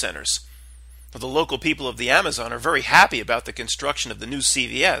shopping centers? Well, the local people of the Amazon are very happy about the construction of the new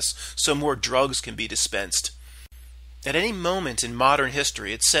CVS, so more drugs can be dispensed. At any moment in modern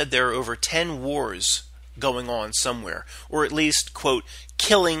history, it's said there are over 10 wars going on somewhere, or at least, quote,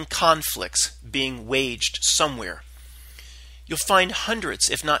 killing conflicts being waged somewhere. You'll find hundreds,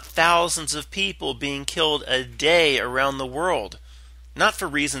 if not thousands, of people being killed a day around the world, not for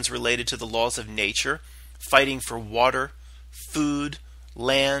reasons related to the laws of nature, fighting for water, food,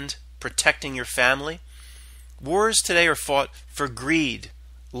 land, protecting your family. Wars today are fought for greed,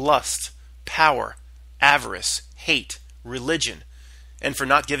 lust, power, avarice, hate, religion, and for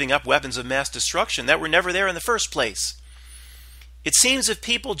not giving up weapons of mass destruction that were never there in the first place. It seems if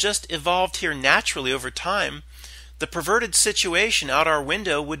people just evolved here naturally over time, the perverted situation out our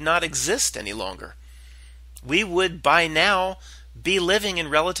window would not exist any longer. We would, by now, be living in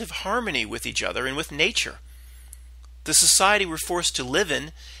relative harmony with each other and with nature. The society we're forced to live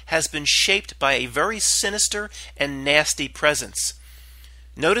in has been shaped by a very sinister and nasty presence.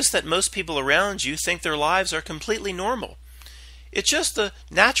 Notice that most people around you think their lives are completely normal. It's just the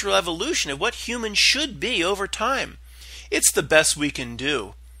natural evolution of what humans should be over time. It's the best we can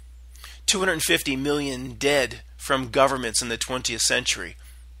do. 250 million dead from governments in the 20th century.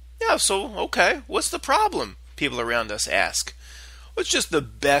 Yeah, so, okay, what's the problem? People around us ask. What's just the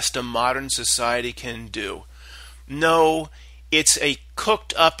best a modern society can do? No, it's a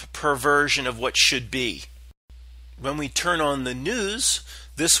cooked-up perversion of what should be. When we turn on the news,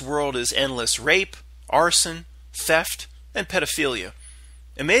 this world is endless rape, arson, theft, and pedophilia.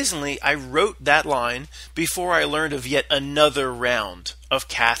 Amazingly, I wrote that line before I learned of yet another round of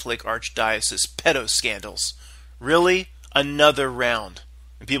Catholic Archdiocese pedo scandals. Really? Another round.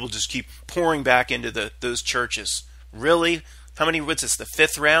 And people just keep pouring back into those churches. Really? How many, what's this, the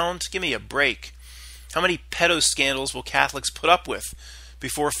 5th round? Give me a break. How many pedo scandals will Catholics put up with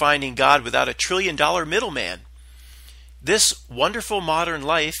before finding God without a $1 trillion middleman? This wonderful modern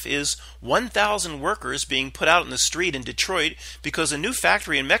life is 1,000 workers being put out in the street in Detroit because a new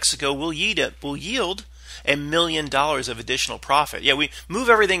factory in Mexico will yield $1 million of additional profit. Yeah, we move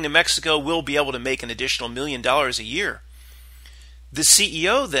everything to Mexico, we'll be able to make an additional $1 million a year. The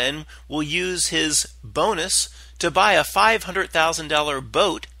CEO then will use his bonus to buy a $500,000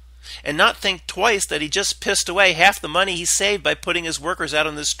 boat and not think twice that he just pissed away half the money he saved by putting his workers out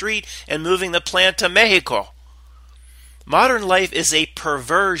on the street and moving the plant to Mexico. Modern life is a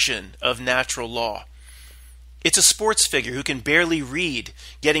perversion of natural law. It's a sports figure who can barely read,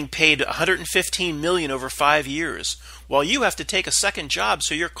 getting paid $115 million over 5 years, while you have to take a second job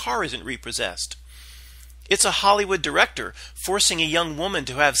so your car isn't repossessed. It's a Hollywood director forcing a young woman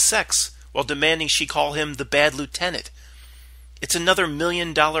to have sex while demanding she call him the bad lieutenant. It's another $1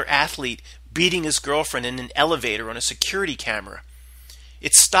 million athlete beating his girlfriend in an elevator on a security camera.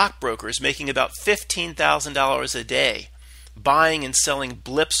 It's stockbrokers making about $15,000 a day, buying and selling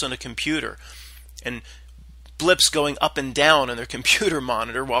blips on a computer, and blips going up and down on their computer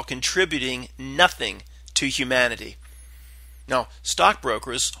monitor while contributing nothing to humanity. Now,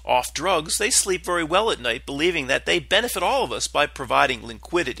 stockbrokers off drugs, they sleep very well at night, believing that they benefit all of us by providing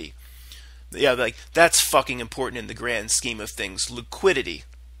liquidity. Yeah, like that's fucking important in the grand scheme of things. Liquidity.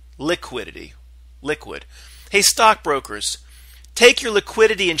 Liquid. Hey, stockbrokers, take your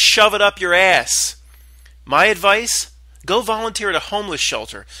liquidity and shove it up your ass. My advice? Go volunteer at a homeless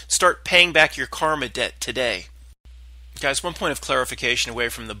shelter. Start paying back your karma debt today. Guys, one point of clarification away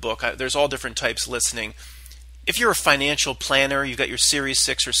from the book. There's all different types listening. If you're a financial planner, you've got your Series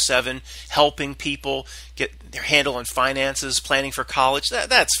 6 or 7, helping people get their handle on finances, planning for college,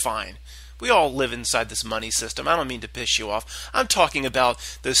 that's fine. We all live inside this money system. I don't mean to piss you off. I'm talking about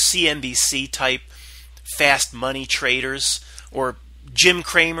those CNBC type fast money traders, or Jim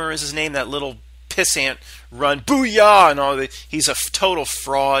Cramer is his name, that little pissant run, booyah, and all that. He's a total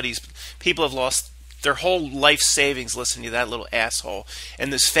fraud. People have lost their whole life savings listening to that little asshole.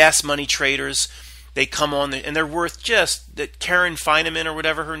 And those fast money traders, they come on and they're worth just that. Karen Fineman or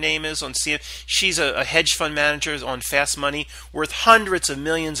whatever her name is on CNN. She's a hedge fund manager on Fast Money, worth hundreds of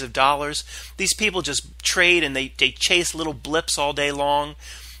millions of dollars. These people just trade and they chase little blips all day long,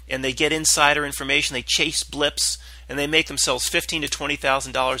 and they get insider information. They chase blips and they make themselves $15,000 to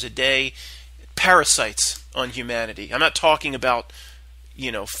 $20,000 a day. Parasites on humanity. I'm not talking about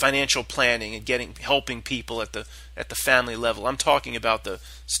financial planning and helping people at the family level. I'm talking about the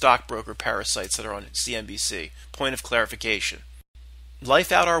stockbroker parasites that are on CNBC. Point of clarification.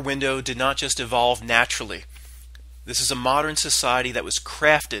 Life out our window did not just evolve naturally. This is a modern society that was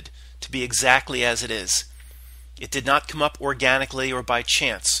crafted to be exactly as it is. It did not come up organically or by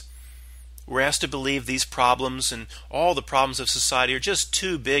chance. We're asked to believe these problems and all the problems of society are just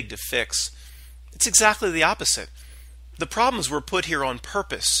too big to fix. It's exactly the opposite. The problems were put here on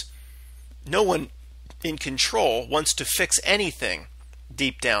purpose. No one in control wants to fix anything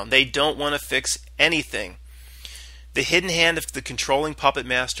deep down. They don't want to fix anything. The hidden hand of the controlling puppet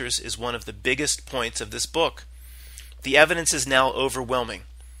masters is one of the biggest points of this book. The evidence is now overwhelming.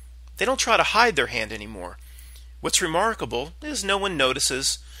 They don't try to hide their hand anymore. What's remarkable is no one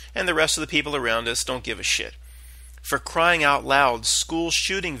notices, and the rest of the people around us don't give a shit. For crying out loud, school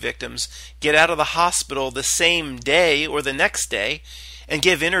shooting victims get out of the hospital the same day or the next day and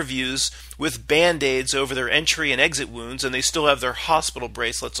give interviews with Band-Aids over their entry and exit wounds, and they still have their hospital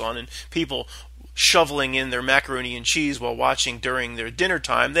bracelets on, and people shoveling in their macaroni and cheese while watching during their dinner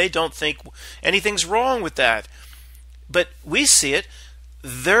time. They don't think anything's wrong with that. But we see it.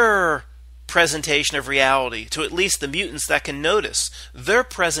 Their presentation of reality, to at least the mutants that can notice, their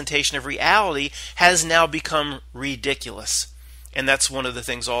presentation of reality has now become ridiculous. And that's one of the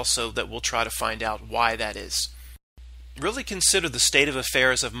things also that we'll try to find out why that is. Really consider the state of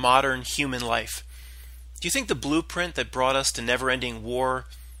affairs of modern human life. Do you think the blueprint that brought us to never-ending war,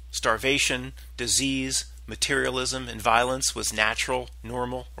 starvation, disease, materialism, and violence was natural,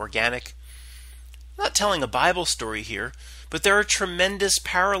 normal, organic? I'm not telling a Bible story here, but there are tremendous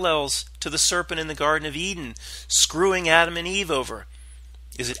parallels to the serpent in the Garden of Eden, screwing Adam and Eve over.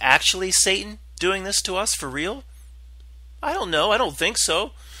 Is it actually Satan doing this to us for real? I don't know. I don't think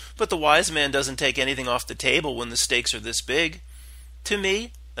so. But the wise man doesn't take anything off the table when the stakes are this big. To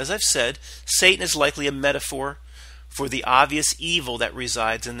me, as I've said, Satan is likely a metaphor for the obvious evil that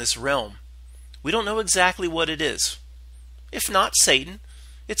resides in this realm. We don't know exactly what it is. If not Satan,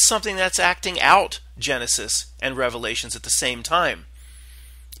 it's something that's acting out Genesis and Revelations at the same time.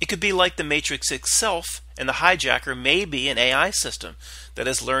 It could be like the Matrix itself, and the hijacker may be an AI system that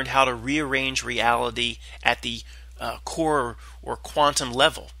has learned how to rearrange reality at the core or quantum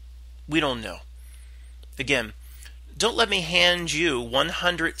level. We don't know. Again, don't let me hand you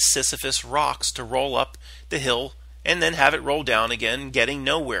 100 Sisyphus rocks to roll up the hill and then have it roll down again, getting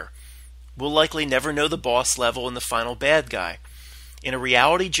nowhere. We'll likely never know the boss level and the final bad guy. In a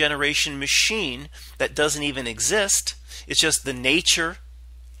reality generation machine that doesn't even exist, it's just the nature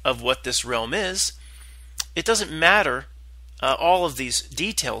of what this realm is, it doesn't matter. All of these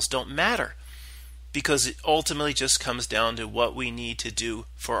details don't matter, because it ultimately just comes down to what we need to do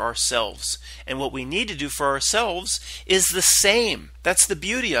for ourselves. And what we need to do for ourselves is the same. That's the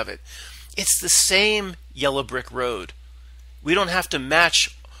beauty of it. It's the same yellow brick road. We don't have to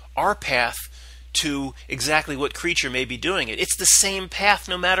match our path to exactly what creature may be doing it. It's the same path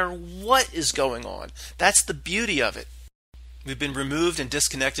no matter what is going on. That's the beauty of it. We've been removed and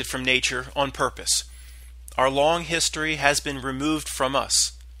disconnected from nature on purpose. Our long history has been removed from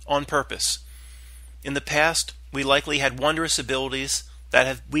us on purpose. In the past, we likely had wondrous abilities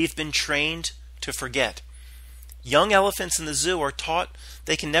that we've been trained to forget. Young elephants in the zoo are taught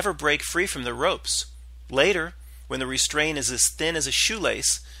they can never break free from the ropes. Later, when the restraint is as thin as a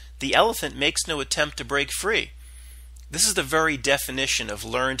shoelace, the elephant makes no attempt to break free. This is the very definition of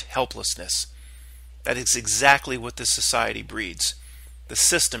learned helplessness. That is exactly what this society breeds. The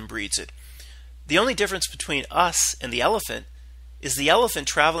system breeds it. The only difference between us and the elephant is the elephant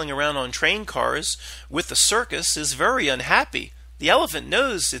traveling around on train cars with the circus is very unhappy. The elephant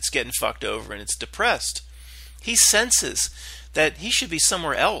knows it's getting fucked over and it's depressed. He senses that he should be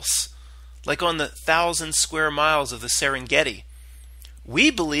somewhere else, like on the 1,000 square miles of the Serengeti.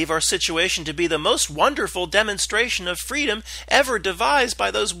 We believe our situation to be the most wonderful demonstration of freedom ever devised by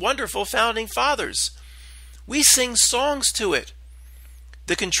those wonderful founding fathers. We sing songs to it.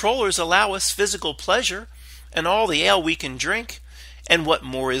 The controllers allow us physical pleasure and all the ale we can drink, and what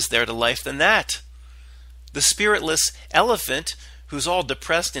more is there to life than that? The spiritless elephant, who's all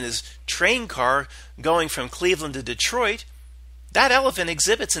depressed in his train car going from Cleveland to Detroit, that elephant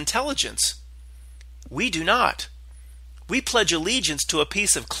exhibits intelligence. We do not. We pledge allegiance to a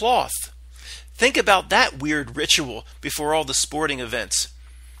piece of cloth. Think about that weird ritual before all the sporting events.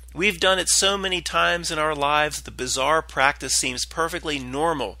 We've done it so many times in our lives, the bizarre practice seems perfectly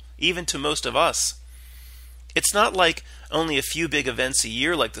normal, even to most of us. It's not like only a few big events a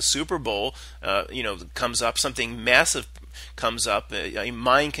year like the Super Bowl comes up, something massive comes up, a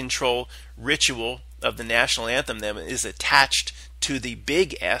mind control ritual of the national anthem that is attached to the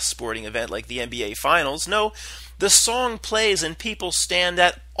big-ass sporting event like the NBA Finals. No, the song plays and people stand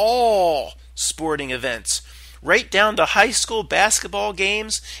at all sporting events, right down to high school basketball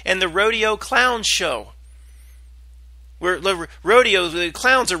games and the rodeo clown show. Where the rodeos, the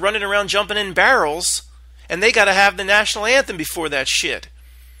clowns are running around jumping in barrels, and they got to have the national anthem before that shit.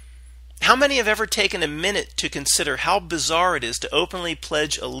 How many have ever taken a minute to consider how bizarre it is to openly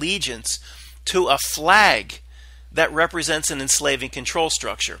pledge allegiance to a flag that represents an enslaving control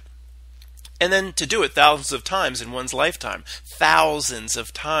structure? And then to do it thousands of times in one's lifetime. Thousands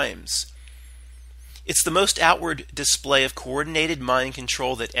of times. It's the most outward display of coordinated mind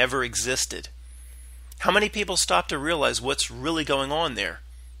control that ever existed. How many people stop to realize what's really going on there?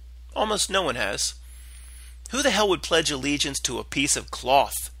 Almost no one has. Who the hell would pledge allegiance to a piece of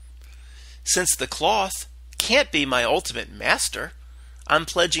cloth? Since the cloth can't be my ultimate master, I'm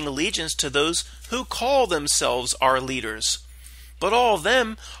pledging allegiance to those who call themselves our leaders. But all of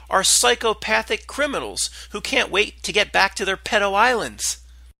them are psychopathic criminals who can't wait to get back to their pedo islands.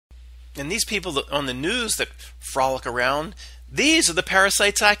 And these people on the news that frolic around, these are the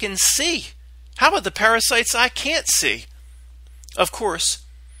parasites I can see. How about the parasites I can't see? Of course,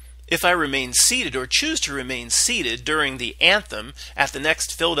 if I remain seated or choose to remain seated during the anthem at the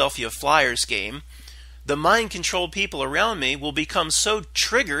next Philadelphia Flyers game, the mind-controlled people around me will become so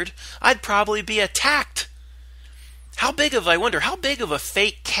triggered I'd probably be attacked. I wonder how big of a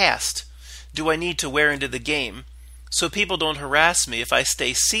fake cast do I need to wear into the game so people don't harass me if I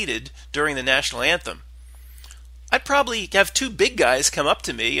stay seated during the national anthem? I'd probably have two big guys come up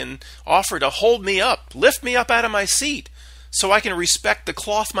to me and offer to hold me up, lift me up out of my seat, so I can respect the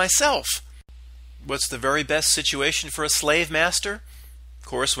cloth myself. What's the very best situation for a slave master? Of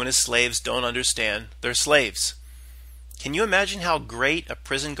course, when his slaves don't understand they're slaves. Can you imagine how great a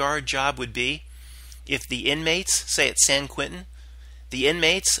prison guard job would be if the inmates, say at San Quentin, the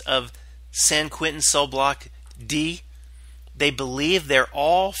inmates of San Quentin Cell Block D, they believe they're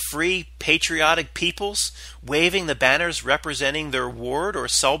all free, patriotic peoples, waving the banners representing their ward or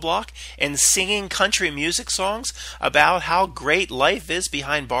cell block and singing country music songs about how great life is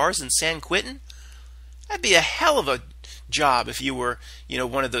behind bars in San Quentin? That'd be a hell of a job if you were,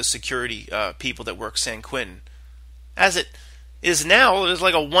 one of those security people that work San Quentin. As it is now, there's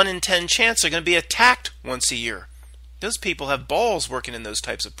like a 1 in 10 chance they're going to be attacked once a year. Those people have balls working in those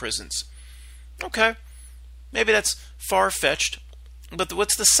types of prisons. Okay. Maybe that's far-fetched, but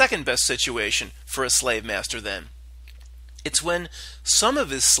what's the second best situation for a slave master then? It's when some of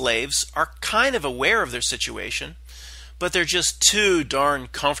his slaves are kind of aware of their situation, but they're just too darn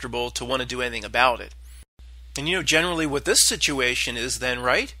comfortable to want to do anything about it. And generally what this situation is then,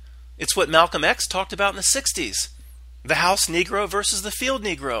 right? It's what Malcolm X talked about in the 60s. The house Negro versus the field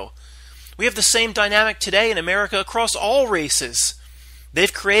Negro. We have the same dynamic today in America across all races.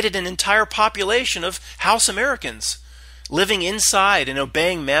 They've created an entire population of house Americans, living inside and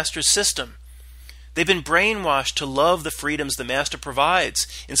obeying master's system. They've been brainwashed to love the freedoms the master provides,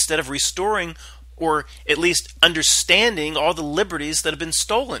 instead of restoring or at least understanding all the liberties that have been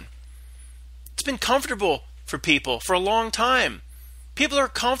stolen. It's been comfortable for people for a long time. People are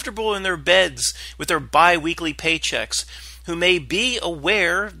comfortable in their beds with their bi-weekly paychecks, who may be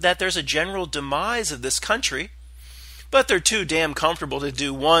aware that there's a general demise of this country, but they're too damn comfortable to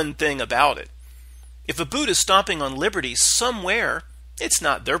do one thing about it. If a boot is stomping on liberty somewhere, it's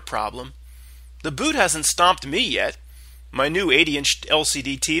not their problem. The boot hasn't stomped me yet. My new 80-inch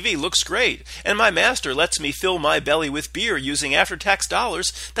LCD TV looks great, and my master lets me fill my belly with beer using after-tax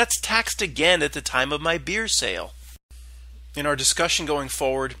dollars that's taxed again at the time of my beer sale. In our discussion going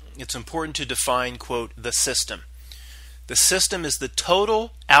forward, it's important to define, quote, the system. The system is the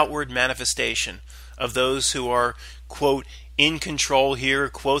total outward manifestation of those who are, quote, in control here,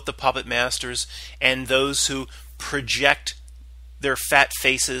 quote, the puppet masters, and those who project their fat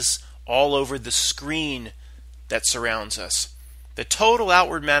faces all over the screen that surrounds us. The total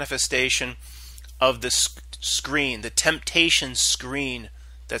outward manifestation of the screen, the temptation screen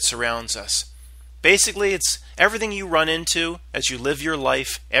that surrounds us. Basically, it's everything you run into as you live your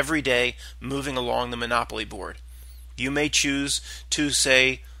life every day moving along the Monopoly board. You may choose to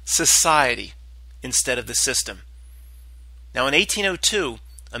say society instead of the system. Now, in 1802,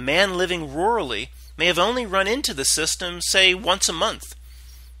 a man living rurally may have only run into the system, say, once a month.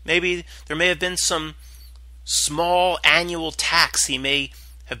 Maybe there may have been some small annual tax he may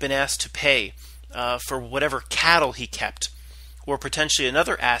have been asked to pay for whatever cattle he kept. Or potentially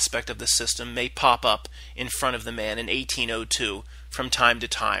another aspect of the system may pop up in front of the man in 1802 from time to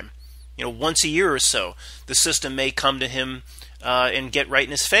time. Once a year or so, the system may come to him and get right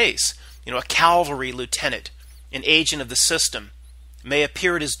in his face. A cavalry lieutenant, an agent of the system, may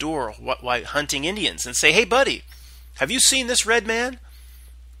appear at his door while hunting Indians and say, "Hey, buddy, have you seen this red man?"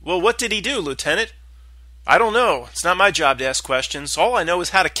 "Well, what did he do, Lieutenant?" "I don't know. It's not my job to ask questions. All I know is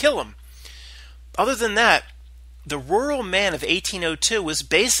how to kill him." Other than that, the rural man of 1802 was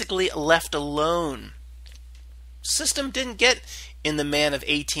basically left alone. System didn't get in the man of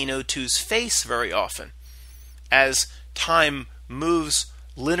 1802's face very often. As time moves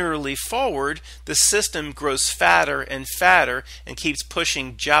linearly forward, the system grows fatter and fatter and keeps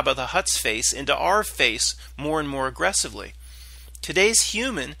pushing Jabba the Hutt's face into our face more and more aggressively. Today's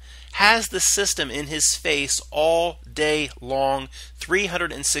human has the system in his face all day long,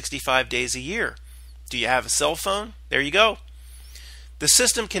 365 days a year. Do you have a cell phone? There you go. The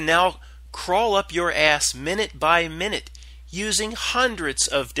system can now crawl up your ass minute by minute using hundreds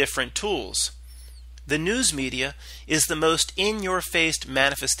of different tools. The news media is the most in-your-face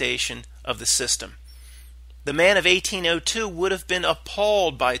manifestation of the system. The man of 1802 would have been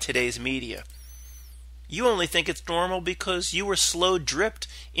appalled by today's media. You only think it's normal because you were slow-dripped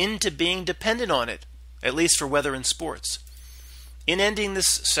into being dependent on it, at least for weather and sports. In ending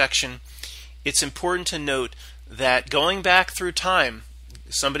this section, it's important to note that going back through time,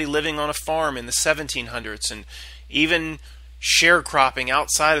 somebody living on a farm in the 1700s and even sharecropping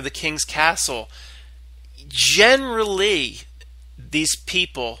outside of the king's castle, generally these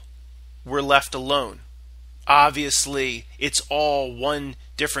people were left alone. Obviously, it's all one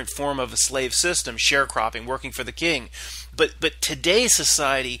different form of a slave system, sharecropping, working for the king. But today's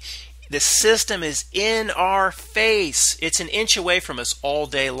society, the system is in our face. It's an inch away from us all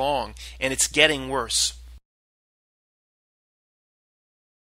day long, and it's getting worse.